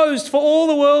 exposed for all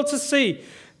the world to see.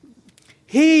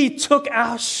 He took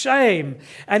our shame.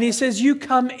 And he says, you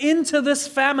come into this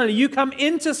family. You come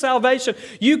into salvation.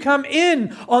 You come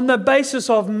in on the basis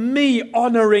of me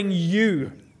honoring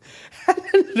you.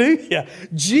 Hallelujah.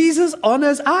 Jesus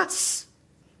honors us.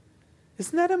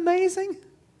 Isn't that amazing?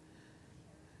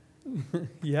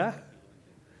 Yeah.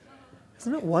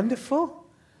 Isn't it wonderful?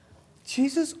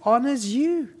 Jesus honors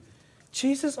you.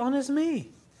 Jesus honors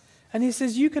me. And he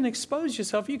says, you can expose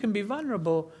yourself. You can be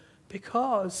vulnerable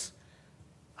because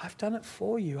I've done it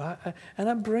for you. And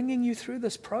I'm bringing you through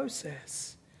this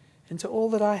process into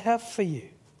all that I have for you.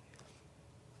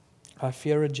 I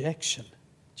fear rejection.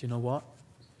 Do you know what?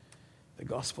 The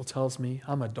gospel tells me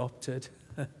I'm adopted.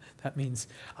 That means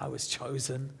I was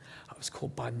chosen. I was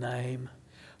called by name.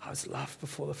 I was loved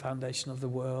before the foundation of the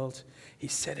world. He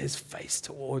set his face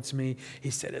towards me.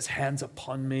 He set his hands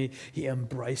upon me. He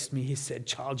embraced me. He said,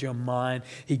 child, you're mine.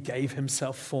 He gave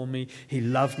himself for me. He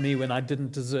loved me when I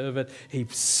didn't deserve it. He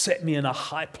set me in a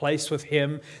high place with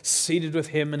him, seated with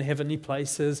him in heavenly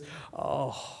places.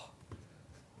 Oh,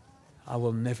 I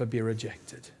will never be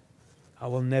rejected. I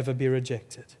will never be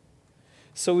rejected.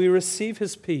 So we receive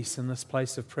his peace in this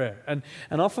place of prayer. And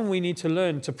often we need to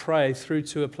learn to pray through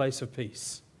to a place of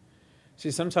peace. See,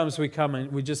 sometimes we come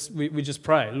and we just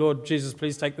pray, Lord Jesus,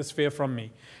 please take this fear from me.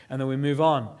 And then we move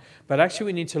on. But actually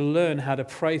we need to learn how to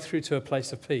pray through to a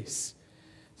place of peace.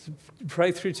 So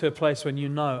pray through to a place when you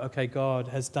know, okay, God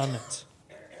has done it.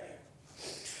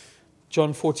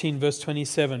 John 14, verse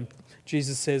 27,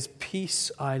 Jesus says, peace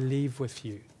I leave with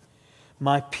you.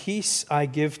 My peace I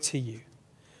give to you.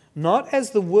 Not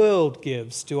as the world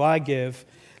gives do I give.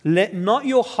 Let not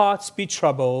your hearts be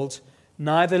troubled,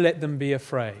 neither let them be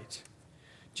afraid.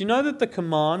 Do you know that the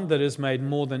command that is made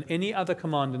more than any other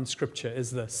command in Scripture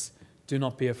is this? Do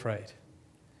not be afraid.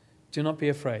 Do not be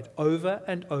afraid. Over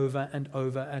and over and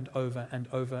over and over and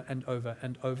over and over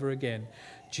and over again,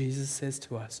 Jesus says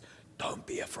to us, don't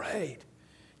be afraid.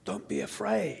 Don't be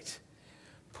afraid.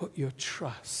 Put your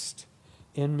trust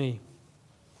in me.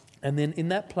 And then in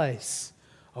that place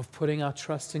of putting our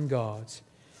trust in God,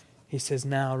 he says,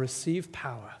 now receive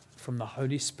power from the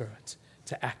Holy Spirit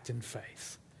to act in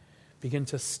faith. Begin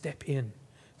to step in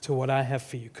to what I have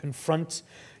for you.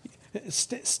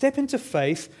 Step into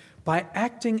faith by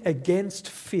acting against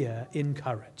fear in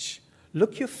courage.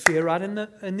 Look your fear right in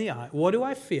the eye. What do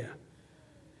I fear?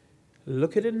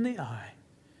 Look it in the eye.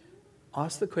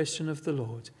 Ask the question of the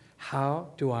Lord, how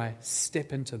do I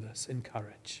step into this in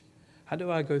courage? How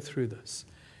do I go through this?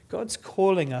 God's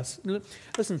calling us.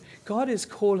 Listen, God is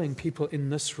calling people in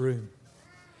this room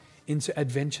into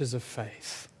adventures of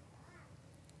faith.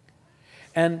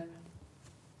 And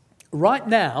right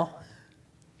now,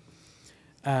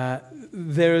 in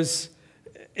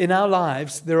our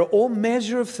lives, there are all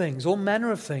manner of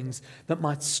things that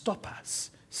might stop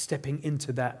us stepping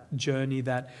into that journey,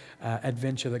 that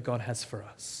adventure that God has for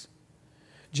us.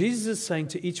 Jesus is saying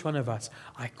to each one of us,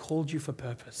 I called you for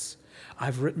purpose.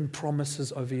 I've written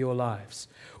promises over your lives.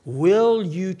 Will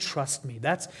you trust me?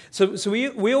 So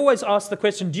we always ask the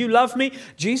question, do you love me?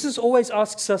 Jesus always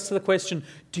asks us the question,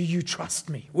 do you trust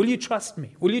me? Will you trust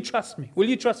me? Will you trust me? Will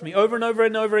you trust me? Over and over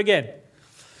and over again.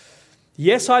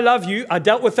 Yes, I love you. I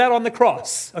dealt with that on the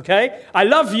cross. Okay? I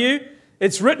love you.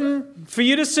 It's written for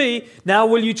you to see. Now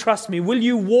will you trust me? Will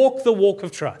you walk the walk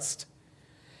of trust?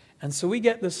 And so we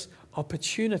get this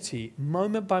opportunity,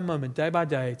 moment by moment, day by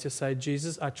day, to say,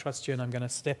 Jesus, I trust you and I'm going to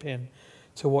step in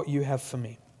to what you have for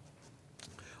me.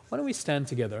 Why don't we stand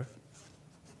together?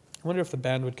 I wonder if the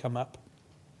band would come up.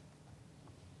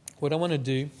 What I want to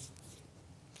do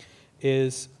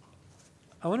is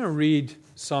I want to read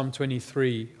Psalm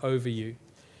 23 over you.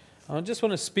 I just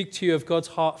want to speak to you of God's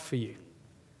heart for you.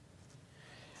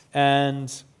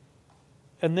 And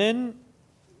then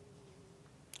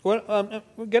we're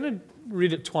going to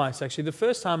read it twice, actually. The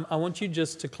first time, I want you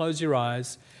just to close your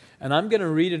eyes, and I'm going to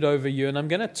read it over you, and I'm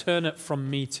going to turn it from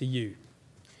me to you.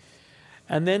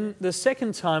 And then the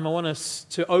second time, I want us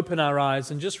to open our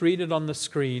eyes and just read it on the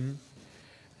screen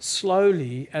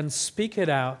slowly and speak it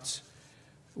out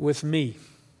with me.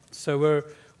 So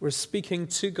we're speaking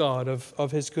to God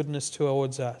of His goodness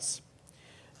towards us.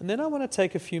 And then I want to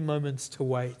take a few moments to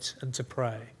wait and to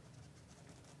pray.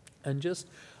 And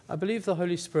I believe the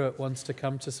Holy Spirit wants to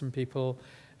come to some people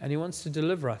and He wants to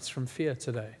deliver us from fear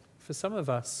today. For some of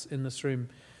us in this room,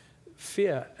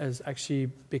 fear has actually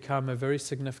become a very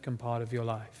significant part of your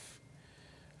life.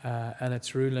 And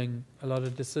it's ruling a lot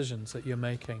of decisions that you're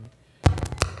making.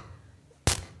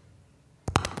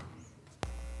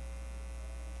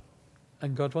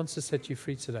 And God wants to set you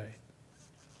free today.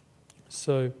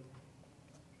 So,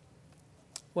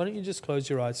 why don't you just close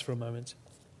your eyes for a moment?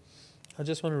 I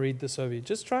just want to read this over you.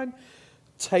 Just try and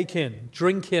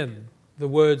drink in the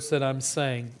words that I'm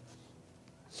saying.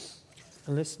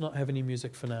 And let's not have any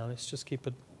music for now. Let's just keep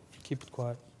it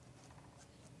quiet.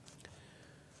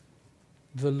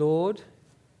 The Lord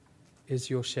is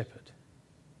your shepherd.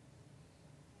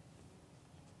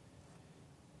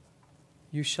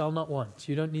 You shall not want.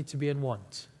 You don't need to be in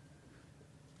want.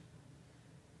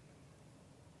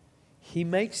 He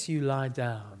makes you lie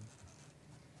down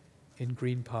in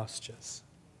green pastures.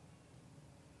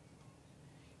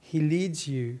 He leads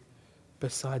you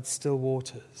beside still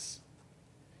waters.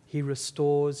 He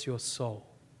restores your soul.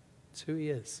 That's who He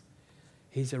is.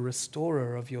 He's a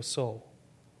restorer of your soul.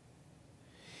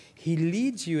 He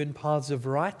leads you in paths of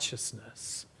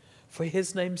righteousness for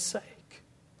His name's sake.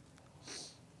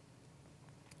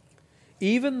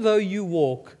 Even though you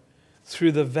walk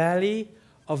through the valley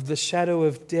of the shadow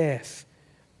of death,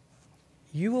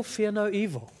 you will fear no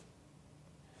evil.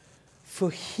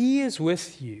 For He is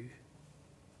with you.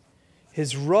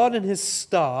 His rod and His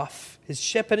staff, His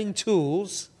shepherding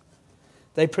tools,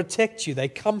 they protect you, they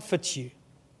comfort you.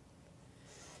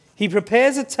 He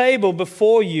prepares a table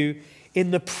before you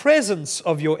in the presence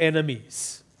of your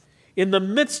enemies. In the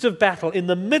midst of battle, in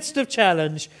the midst of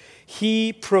challenge,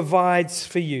 He provides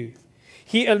for you.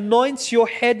 He anoints your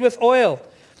head with oil,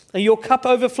 and your cup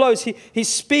overflows. He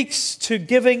speaks to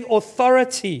giving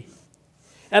authority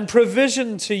and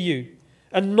provision to you,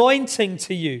 anointing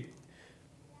to you.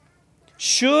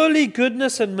 Surely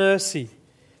goodness and mercy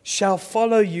shall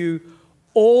follow you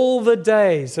all the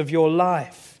days of your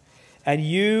life, and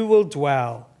you will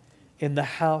dwell in the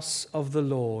house of the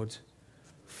Lord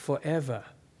forever.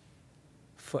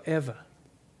 Forever.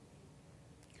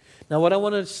 Now, what I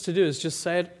want us to do is just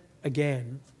say it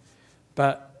again,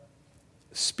 but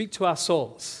speak to our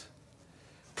souls.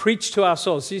 Preach to our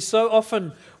souls. See, so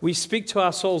often we speak to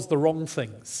our souls the wrong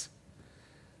things.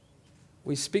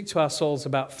 We speak to our souls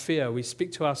about fear. We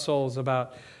speak to our souls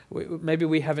about, maybe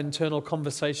we have internal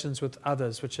conversations with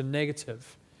others which are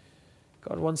negative.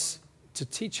 God wants to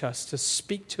teach us to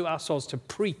speak to our souls, to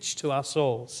preach to our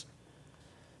souls.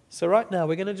 So right now,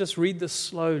 we're going to just read this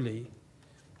slowly.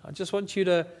 I just want you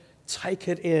to take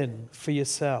it in for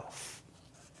yourself.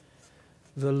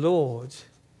 The Lord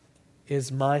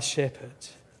is my shepherd.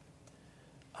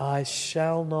 I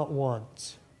shall not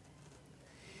want.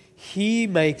 He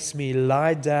makes me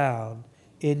lie down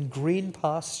in green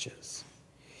pastures.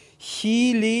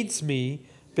 He leads me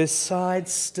beside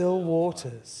still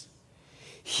waters.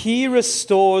 He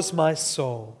restores my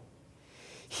soul.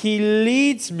 He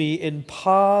leads me in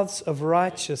paths of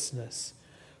righteousness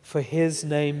for His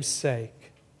name's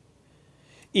sake.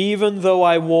 Even though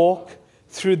I walk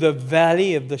through the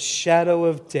valley of the shadow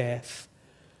of death,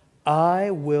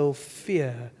 I will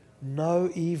fear no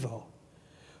evil.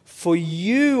 For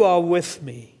You are with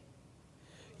me.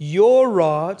 Your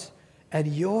rod and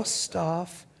Your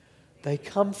staff, they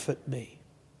comfort me.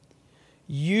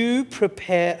 You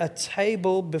prepare a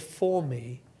table before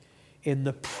me in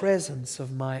the presence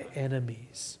of my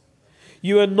enemies.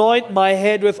 You anoint my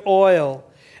head with oil,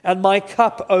 and my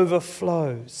cup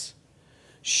overflows.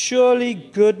 Surely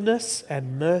goodness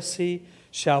and mercy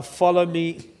shall follow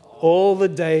me all the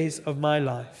days of my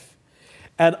life,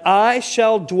 and I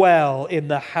shall dwell in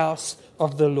the house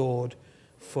of the Lord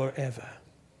forever.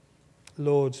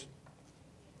 Lord,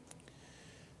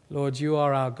 You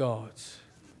are our God.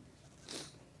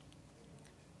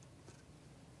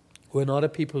 We're not a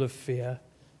people of fear,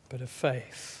 but of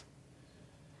faith.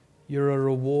 You're a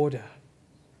rewarder.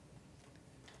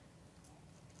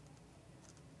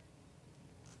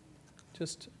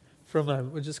 Just for a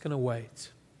moment, we're just going to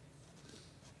wait.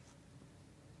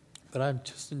 But I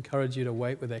just encourage you to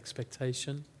wait with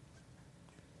expectation.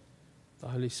 The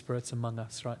Holy Spirit's among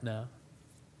us right now.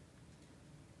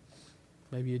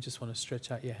 Maybe you just want to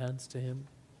stretch out your hands to Him.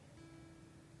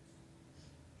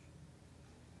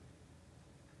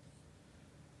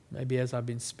 Maybe as I've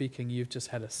been speaking, you've just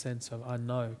had a sense of, I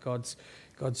know God's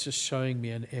just showing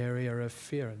me an area of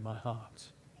fear in my heart.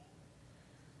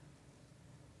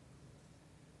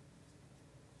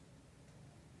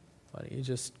 Why don't you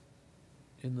just,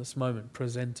 in this moment,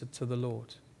 present it to the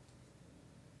Lord?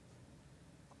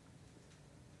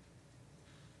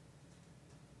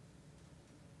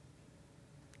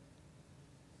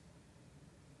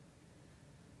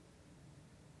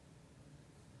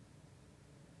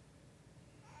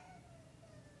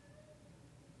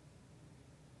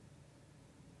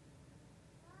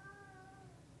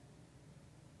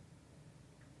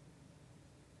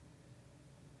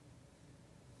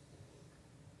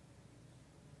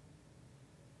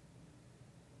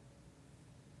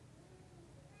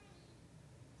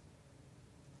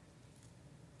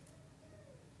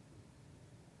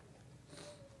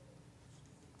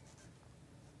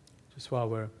 just while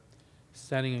we're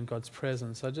standing in God's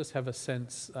presence, I just have a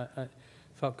sense, I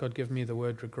felt God give me the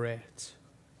word regret.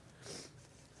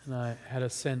 And I had a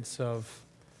sense of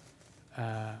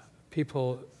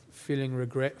people feeling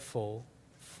regretful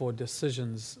for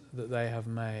decisions that they have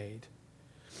made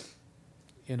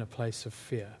in a place of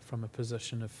fear, from a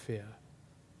position of fear.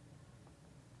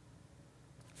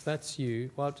 If that's you,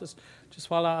 well, just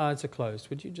while our eyes are closed,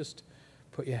 would you just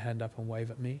put your hand up and wave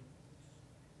at me?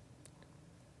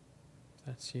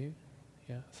 That's you?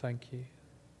 Yeah, thank you.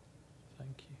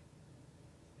 Thank you.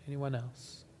 Anyone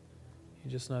else? You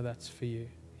just know that's for you.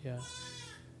 Yeah.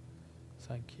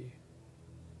 Thank you.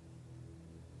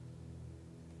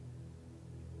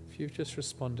 If you've just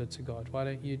responded to God, why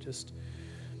don't you just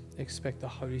expect the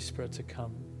Holy Spirit to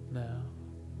come now?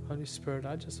 Holy Spirit,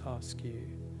 I just ask you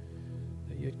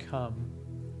that you'd come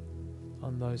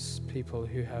on those people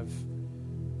who have,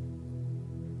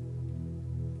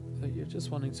 that you're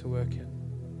just wanting to work in.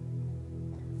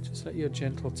 Just let your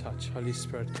gentle touch, Holy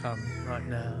Spirit, come right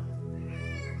now.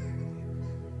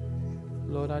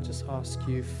 Lord, I just ask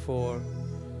you for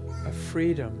a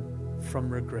freedom from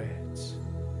regret.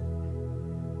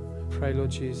 I pray,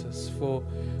 Lord Jesus, for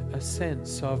a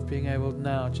sense of being able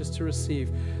now just to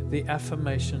receive the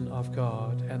affirmation of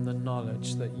God and the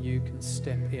knowledge that you can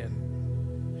step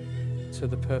in to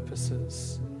the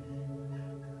purposes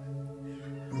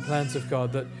and plans of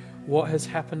God, that what has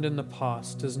happened in the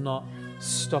past does not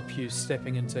stop you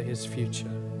stepping into His future.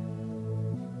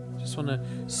 I just want to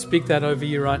speak that over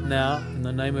you right now in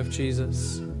the name of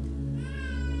Jesus.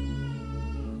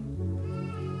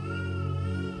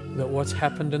 That what's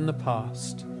happened in the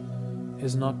past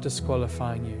is not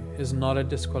disqualifying you, is not a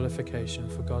disqualification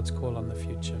for God's call on the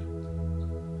future.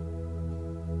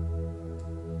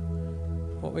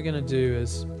 What we're going to do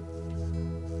is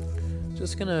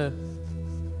just going to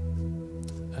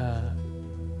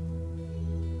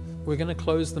we're going to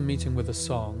close the meeting with a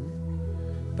song.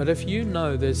 But if you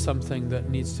know there's something that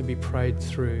needs to be prayed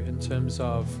through in terms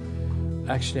of,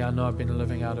 actually, I know I've been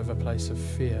living out of a place of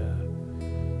fear,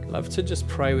 I'd love to just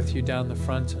pray with you down the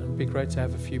front, and it'd be great to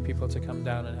have a few people to come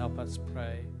down and help us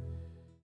pray.